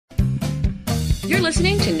You're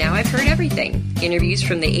listening to Now I've Heard Everything. Interviews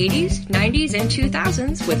from the 80s, 90s, and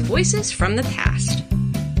 2000s with voices from the past.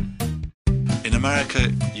 In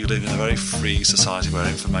America, you live in a very free society where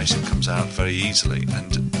information comes out very easily,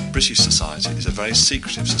 and British society is a very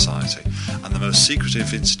secretive society, and the most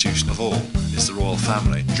secretive institution of all is the royal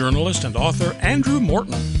family. Journalist and author Andrew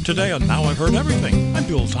Morton. Today on Now I've Heard Everything, I'm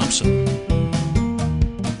Bill Thompson.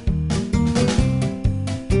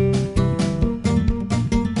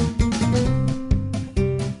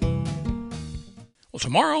 Well,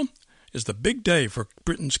 tomorrow is the big day for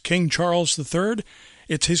Britain's King Charles III.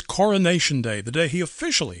 It's his coronation day, the day he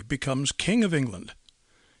officially becomes King of England.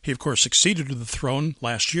 He, of course, succeeded to the throne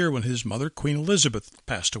last year when his mother, Queen Elizabeth,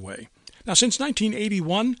 passed away. Now, since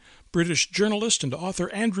 1981, British journalist and author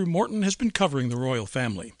Andrew Morton has been covering the royal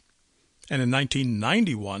family. And in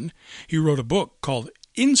 1991, he wrote a book called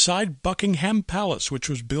Inside Buckingham Palace, which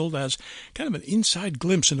was billed as kind of an inside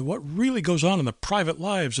glimpse into what really goes on in the private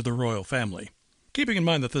lives of the royal family. Keeping in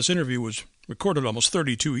mind that this interview was recorded almost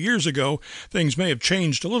 32 years ago, things may have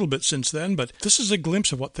changed a little bit since then, but this is a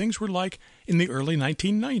glimpse of what things were like in the early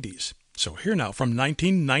 1990s. So here now, from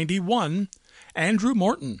 1991, Andrew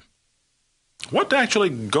Morton. What actually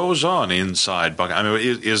goes on inside Buckingham? I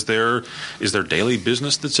mean, is there daily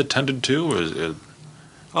business that's attended to?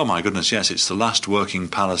 Oh my goodness, yes, it's the last working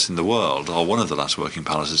palace in the world, or one of the last working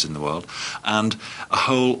palaces in the world, and a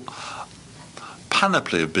whole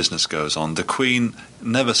panoply of business goes on. The Queen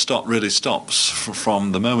never stops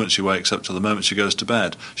from the moment she wakes up to the moment she goes to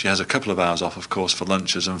bed. She has a couple of hours off, of course, for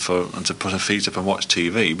lunches and to put her feet up and watch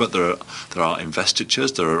TV. But there are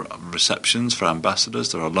investitures, there are receptions for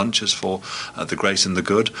ambassadors, there are lunches for the great and the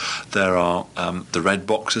good. There are the red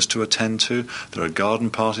boxes to attend to. There are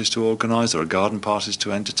garden parties to organise. There are garden parties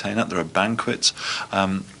to entertain at. There are banquets.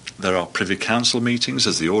 There are Privy Council meetings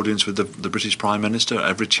as the audience with the British Prime Minister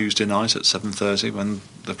every Tuesday night at 7:30 when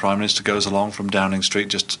the Prime Minister goes along from Downing Street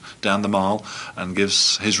just down the mile and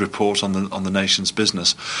gives his report on the nation's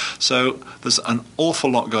business. So there's an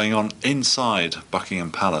awful lot going on inside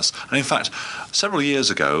Buckingham Palace. And in fact, several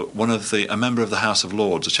years ago, a member of the House of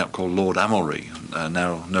Lords, a chap called Lord Amelry,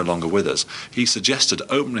 now no longer with us, he suggested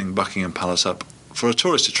opening Buckingham Palace up for a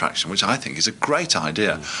tourist attraction, which I think is a great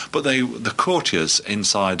idea. But the courtiers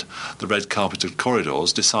inside the red carpeted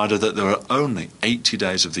corridors decided that there were only 80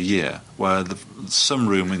 days of the year where some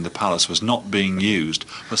room in the palace was not being used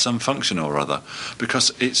for some function or other,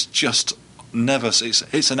 because it's just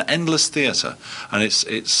it's an endless theatre, and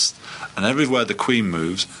and everywhere the Queen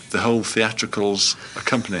moves, the whole theatricals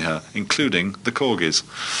accompany her, including the corgis.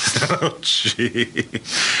 Oh, gee.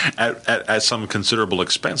 At some considerable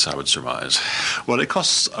expense, I would surmise. Well, it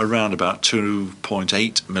costs around about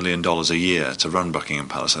 $2.8 million a year to run Buckingham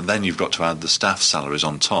Palace, and then you've got to add the staff salaries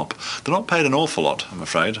on top. They're not paid an awful lot, I'm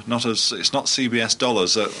afraid. It's not CBS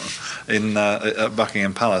dollars at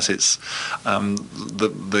Buckingham Palace. It's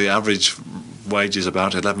the average wage is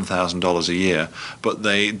about $11,000 a year, but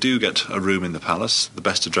they do get a room in the palace, the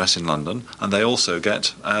best address in London, and they also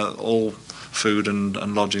get all food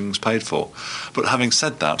and lodgings paid for. But having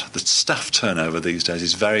said that, the staff turnover these days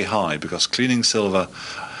is very high, because cleaning silver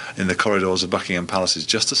in the corridors of Buckingham Palace is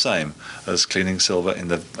just the same as cleaning silver in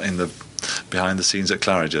the behind the scenes at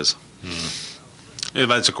Claridge's. Yeah,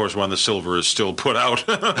 that's, of course, when the silver is still put out.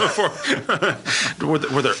 Were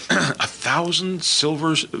there 1,000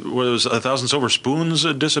 silver spoons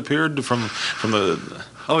disappeared from the?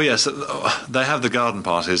 Oh yes, they have the garden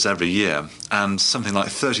parties every year, and something like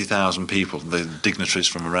 30,000 people, the dignitaries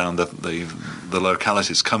from around the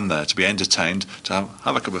localities, come there to be entertained, to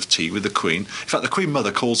have a cup of tea with the Queen. In fact, the Queen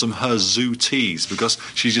Mother calls them her zoo teas, because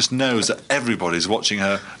she just knows that everybody's watching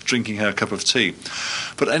her, drinking her cup of tea.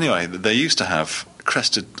 But anyway, they used to have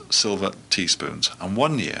crested silver teaspoons, and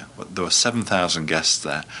one year there were 7,000 guests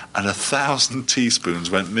there, and 1,000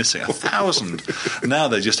 teaspoons went missing. 1,000. Now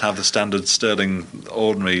they just have the standard sterling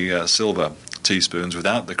ordinary silver teaspoons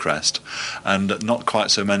without the crest, and not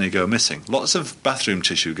quite so many go missing. Lots of bathroom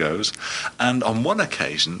tissue goes, and on one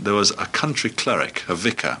occasion there was a country cleric, a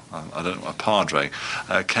vicar, I don't know, a padre,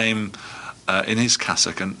 came in his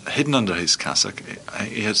cassock, and hidden under his cassock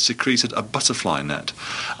he had secreted a butterfly net.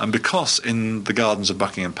 And because in the gardens of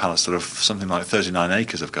Buckingham Palace there are something like 39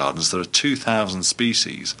 acres of gardens, there are 2,000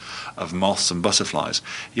 species of moths and butterflies,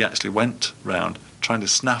 he actually went round trying to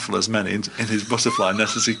snaffle as many in his butterfly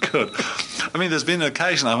net as he could. I mean, there's been an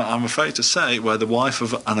occasion, I'm afraid to say, where the wife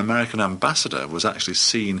of an American ambassador was actually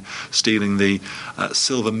seen stealing the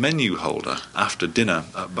silver menu holder after dinner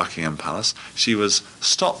at Buckingham Palace. She was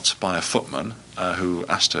stopped by a footman who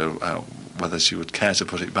asked her whether she would care to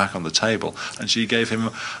put it back on the table, and she gave him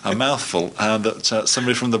a mouthful that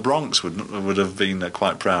somebody from the Bronx would have been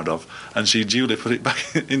quite proud of, and she duly put it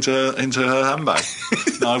back into her handbag.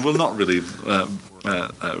 Now, I will not really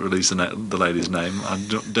release the lady's name. I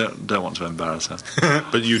don't want to embarrass her.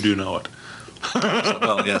 But you do know it.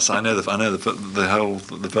 Well, yes, I know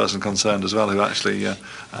the person concerned as well, who actually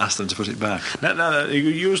asked them to put it back. Now you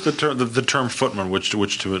use the term footman, which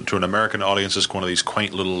to an American audience is one of these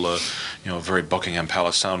quaint little, very Buckingham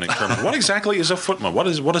Palace sounding terms. What exactly is a footman? What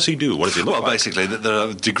does he do? What does he look like? Well, basically, there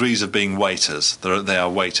are degrees of being waiters. They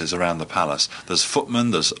are waiters around the palace. There's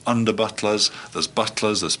footmen, there's under butlers,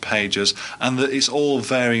 there's pages, and it's all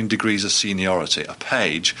varying degrees of seniority. A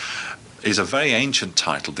page is a very ancient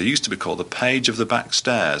title. They used to be called the page of the back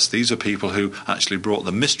stairs. These are people who actually brought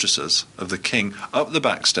the mistresses of the king up the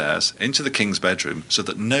back stairs into the king's bedroom so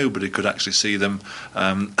that nobody could actually see them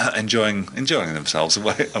enjoying themselves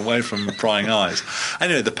away from prying eyes.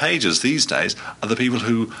 Anyway, the pages these days are the people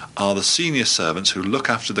who are the senior servants who look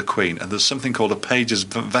after the queen, and there's something called a page's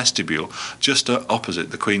vestibule just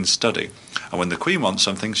opposite the queen's study. And when the queen wants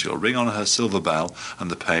something, she'll ring on her silver bell,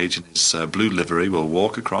 and the page in his blue livery will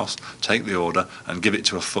walk across, take the order, and give it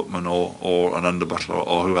to a footman or an under butler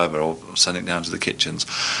or whoever, or send it down to the kitchens.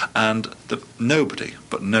 And nobody,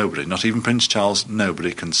 not even Prince Charles,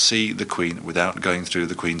 nobody can see the queen without going through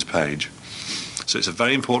the queen's page. So it's a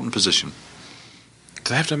very important position. Do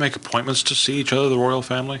they have to make appointments to see each other, the royal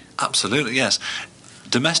family? Absolutely, yes.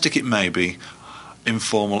 Domestic it may be,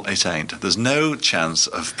 informal it ain't. There's no chance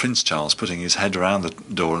of Prince Charles putting his head around the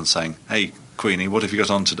door and saying, "Hey, Queenie, what have you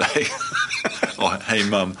got on today?" Or, "Hey,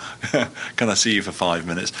 Mum, can I see you for 5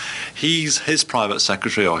 minutes?" His private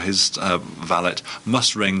secretary or his valet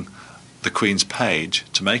must ring the Queen's page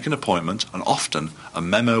to make an appointment, and often a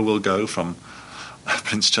memo will go from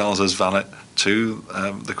Prince Charles's valet to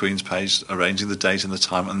the Queen's page, arranging the date and the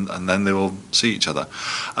time, and then they will see each other.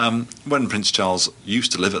 When Prince Charles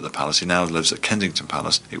used to live at the palace, he now lives at Kensington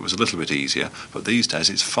Palace, it was a little bit easier, but these days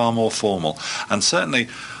it's far more formal. And certainly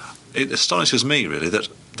it astonishes me, really, that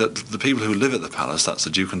the people who live at the palace, that's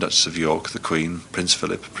the Duke and Duchess of York, the Queen, Prince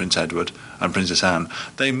Philip, Prince Edward and Princess Anne,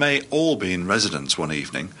 they may all be in residence one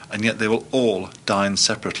evening, and yet they will all dine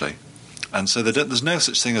separately. And so there's no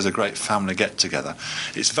such thing as a great family get-together.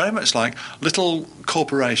 It's very much like little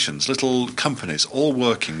corporations, little companies, all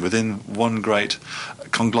working within one great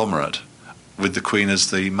conglomerate with the Queen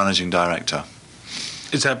as the managing director.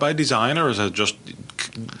 Is that by design, or is it just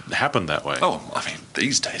happened that way? Oh, I mean,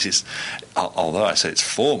 these days, although I say it's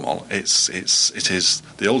formal, it is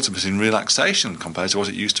the ultimate in relaxation compared to what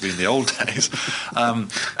it used to be in the old days.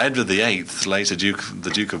 Edward VIII, later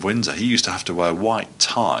the Duke of Windsor, he used to have to wear a white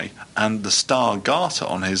tie and the star garter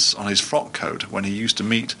on his frock coat when he used to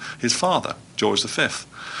meet his father, George V.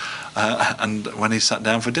 And when he sat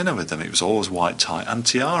down for dinner with them, it was always white tie and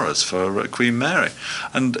tiaras for Queen Mary.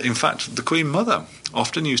 And in fact, the Queen Mother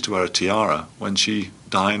often used to wear a tiara when she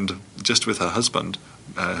dined just with her husband,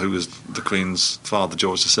 who was the Queen's father,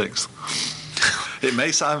 George VI. It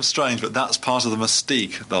may sound strange, but that's part of the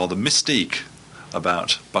mystique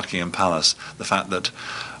about Buckingham Palace, the fact that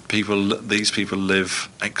these people live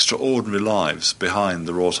extraordinary lives behind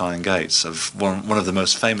the wrought iron gates of one of the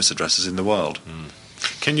most famous addresses in the world.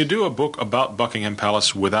 Can you do a book about Buckingham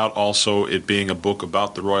Palace without also it being a book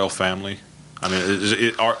about the royal family? I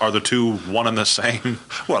mean, are the two one and the same?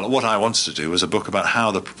 Well, what I wanted to do was a book about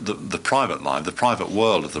how the private life, the private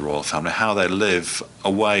world of the royal family, how they live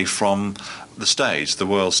away from the stage, the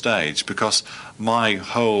world stage, because my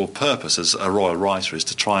whole purpose as a royal writer is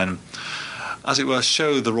to try and, as it were,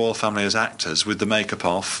 show the royal family as actors with the makeup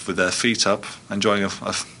off, with their feet up, enjoying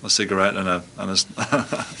a cigarette and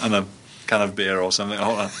a can of beer or something,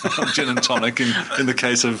 or a gin and tonic in the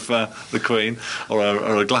case of the Queen, or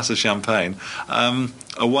a glass of champagne,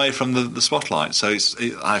 away from the spotlight. So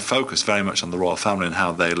I focus very much on the royal family and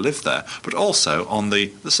how they live there, but also on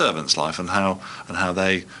the servants' life and how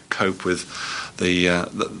they cope with the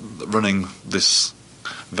running this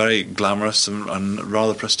very glamorous and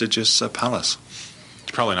rather prestigious palace.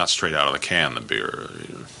 It's probably not straight out of the can, the beer.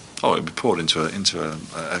 Oh, it'd be poured into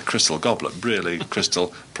a crystal goblet, really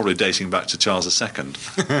crystal, probably dating back to Charles II.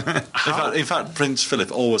 In fact, Prince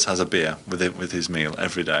Philip always has a beer with his meal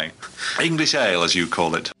every day. English ale, as you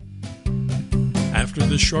call it. After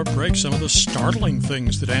this short break, some of the startling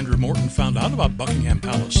things that Andrew Morton found out about Buckingham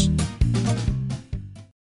Palace.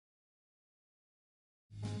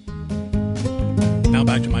 Now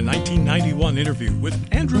back to my 1991 interview with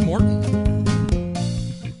Andrew Morton.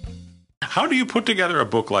 How do you put together a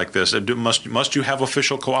book like this? Must you have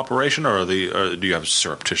official cooperation, or do you have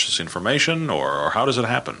surreptitious information, or how does it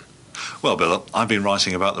happen? Well, Bill, I've been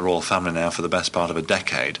writing about the royal family now for the best part of a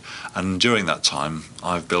decade, and during that time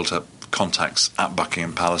I've built up contacts at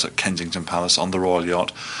Buckingham Palace, at Kensington Palace, on the royal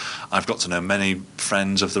yacht. I've got to know many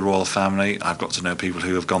friends of the royal family. I've got to know people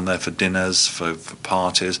who have gone there for dinners, for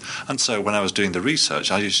parties. And so when I was doing the research,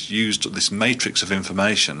 I just used this matrix of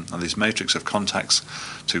information and this matrix of contacts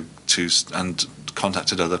and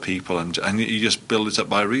contacted other people, and you just build it up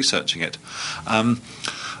by researching it.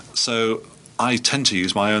 So I tend to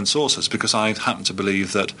use my own sources because I happen to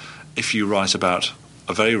believe that if you write about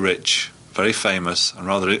a very rich, very famous and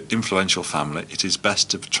rather influential family, it is best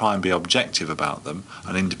to try and be objective about them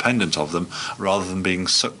and independent of them, rather than being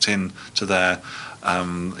sucked into their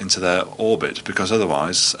orbit, because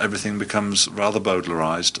otherwise everything becomes rather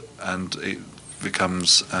Baudelarized and it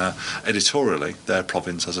becomes editorially their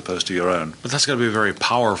province as opposed to your own. But that's got to be a very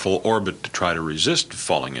powerful orbit to try to resist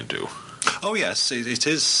falling into. Oh yes, it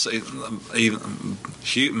is.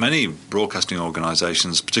 Many broadcasting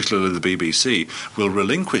organisations, particularly the BBC, will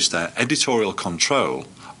relinquish their editorial control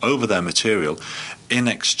over their material in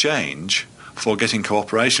exchange for getting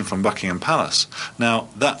cooperation from Buckingham Palace. Now,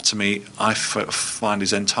 that to me, I find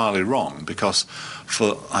is entirely wrong, because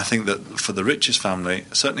I think that for the richest family,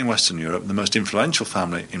 certainly in Western Europe, the most influential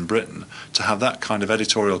family in Britain, to have that kind of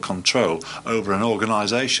editorial control over an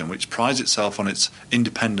organisation which prides itself on its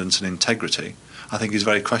independence and integrity, I think is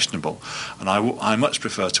very questionable. And I much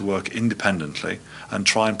prefer to work independently and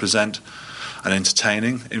try and present an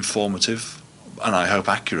entertaining, informative, and I hope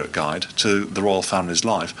accurate guide to the royal family's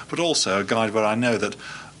life, but also a guide where I know that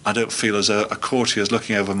I don't feel as a courtier is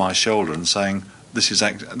looking over my shoulder and saying, this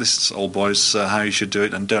is old boys, how you should do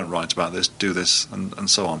it, and don't write about this, do this, and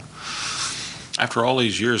so on. After all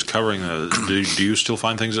these years covering, do you still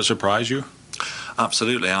find things that surprise you?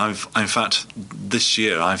 Absolutely. In fact, this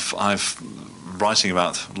year I've writing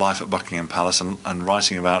about life at Buckingham Palace and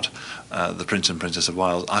writing about the Prince and Princess of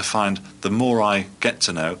Wales. I find the more I get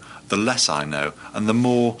to know, the less I know, and the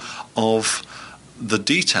more of the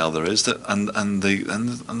detail there is, and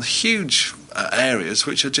the huge areas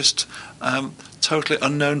which are just totally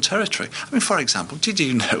unknown territory. I mean, for example, did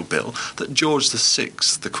you know, Bill, that George VI,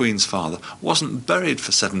 the Queen's father, wasn't buried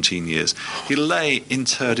for 17 years? He lay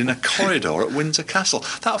interred in a corridor at Windsor Castle.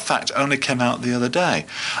 That fact only came out the other day.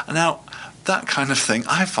 Now, that kind of thing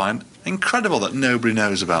I find incredible that nobody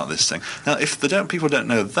knows about this thing. Now, if people don't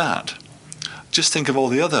know that, just think of all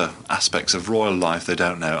the other aspects of royal life they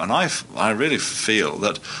don't know. And I really feel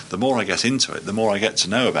that the more I get into it, the more I get to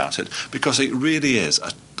know about it, because it really is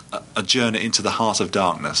a journey into the heart of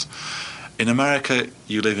darkness. In America,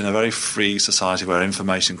 you live in a very free society where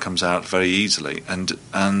information comes out very easily,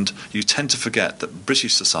 and you tend to forget that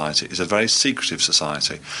British society is a very secretive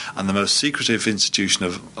society, and the most secretive institution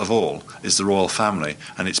of all is the royal family,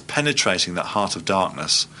 and it's penetrating that heart of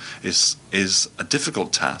darkness is a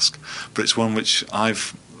difficult task, but it's one which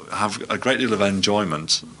have a great deal of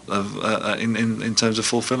enjoyment in terms of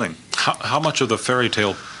fulfilling. How much of the fairy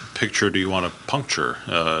tale picture do you want to puncture?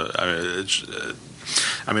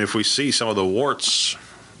 I mean, if we see some of the warts,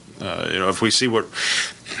 if we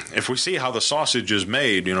see how the sausage is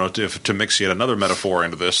made, to mix yet another metaphor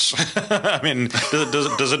into this, I mean,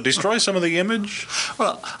 does it destroy some of the image?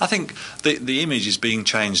 Well, I think the image is being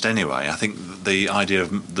changed anyway. I think the idea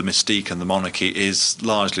of the mystique and the monarchy is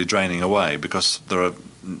largely draining away, because there are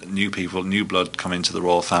new people, new blood come into the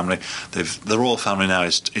royal family. The royal family now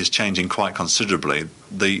is changing quite considerably.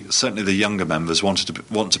 Certainly the younger members want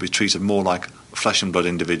to be treated more like flesh and blood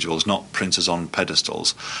individuals, not princes on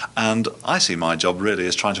pedestals. And I see my job really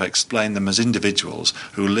as trying to explain them as individuals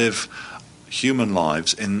who live human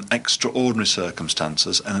lives in extraordinary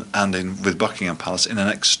circumstances, and with Buckingham Palace in an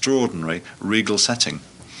extraordinary regal setting.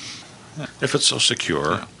 If it's so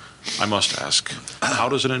secure, I must ask, how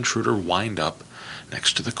does an intruder wind up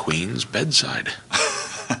next to the Queen's bedside?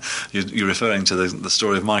 You're referring to the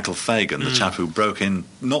story of Michael Fagan, the chap who broke in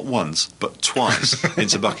not once but twice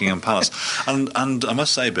into Buckingham Palace. And I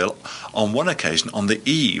must say, Bill, on one occasion, on the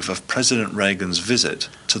eve of President Reagan's visit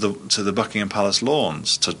to the Buckingham Palace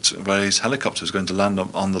lawns, where his helicopter was going to land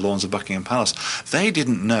on the lawns of Buckingham Palace, they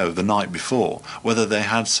didn't know the night before whether they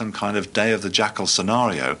had some kind of Day of the Jackal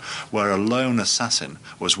scenario where a lone assassin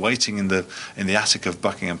was waiting in the attic of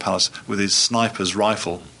Buckingham Palace with his sniper's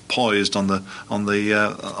rifle poised on the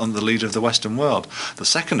leader of the Western world. The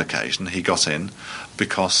second occasion he got in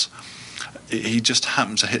because he just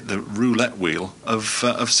happened to hit the roulette wheel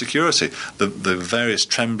of security. The various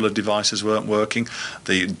trembler devices weren't working.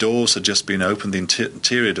 The doors had just been opened. The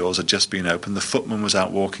interior doors had just been opened. The footman was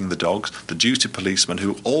out walking the dogs. The duty policeman,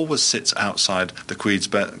 who always sits outside the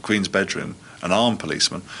Queen's bedroom, an armed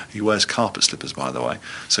policeman, he wears carpet slippers, by the way,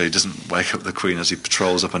 so he doesn't wake up the Queen as he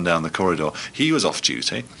patrols up and down the corridor. He was off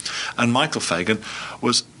duty, and Michael Fagan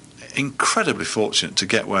was incredibly fortunate to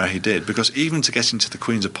get where he did, because even to get into the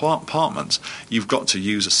Queen's apartments, you've got to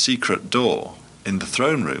use a secret door in the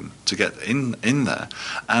throne room to get in there.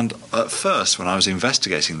 And at first, when I was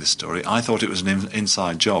investigating this story, I thought it was an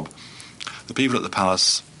inside job. The people at the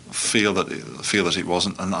palace feel that it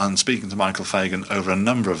wasn't, and speaking to Michael Fagan over a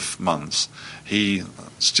number of months, he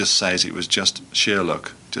just says it was just sheer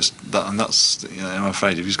luck. Just that, and that's, I'm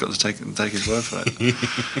afraid you've just got to take his word for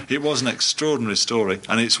it. It was an extraordinary story,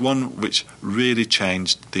 and it's one which really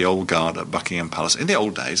changed the old guard at Buckingham Palace. In the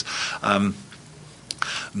old days,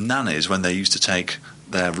 nannies, when they used to take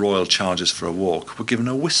their royal charges for a walk, were given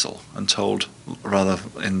a whistle and told, rather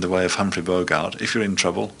in the way of Humphrey Bogart, if you're in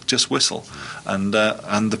trouble, just whistle, and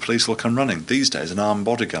the police will come running. These days, an armed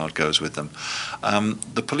bodyguard goes with them.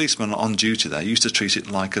 The policeman on duty there used to treat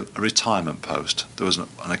it like a retirement post. There was an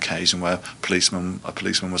occasion where a policeman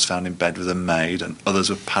was found in bed with a maid, and others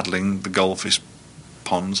were paddling the goldfish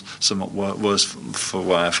ponds, somewhat worse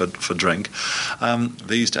for drink.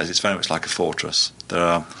 These days, it's very much like a fortress.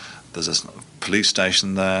 There's a police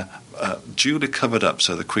station there, duly covered up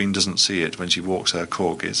so the Queen doesn't see it when she walks her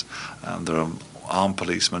corgis. There are armed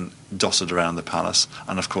policemen dotted around the palace,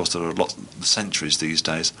 and of course there are lots. The sentries these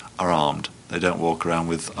days are armed. They don't walk around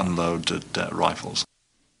with unloaded rifles.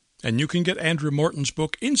 And you can get Andrew Morton's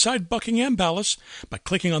book Inside Buckingham Palace by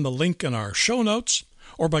clicking on the link in our show notes,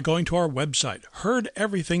 or by going to our website,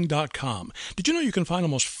 heardeverything.com. Did you know you can find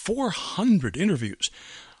almost 400 interviews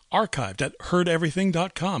archived at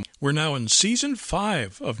heardeverything.com. We're now in Season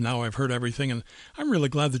 5 of Now I've Heard Everything, and I'm really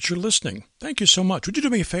glad that you're listening. Thank you so much. Would you do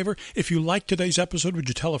me a favor? If you liked today's episode, would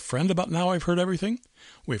you tell a friend about Now I've Heard Everything?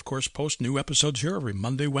 We, of course, post new episodes here every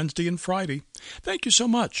Monday, Wednesday, and Friday. Thank you so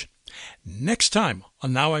much. Next time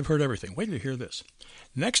on Now I've Heard Everything, wait till you hear this.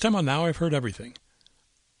 Next time on Now I've Heard Everything,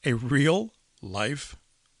 a real-life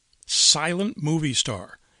silent movie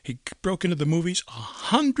star. He broke into the movies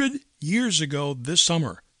 100 years ago this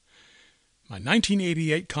summer. My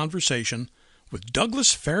 1988 conversation with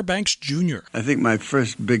Douglas Fairbanks Jr. I think my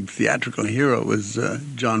first big theatrical hero was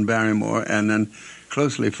John Barrymore, and then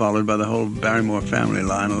closely followed by the whole Barrymore family,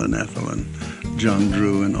 Lionel and Ethel and John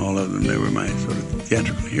Drew and all of them. They were my sort of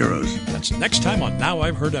theatrical heroes. That's next time on Now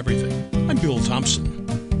I've Heard Everything. I'm Bill Thompson.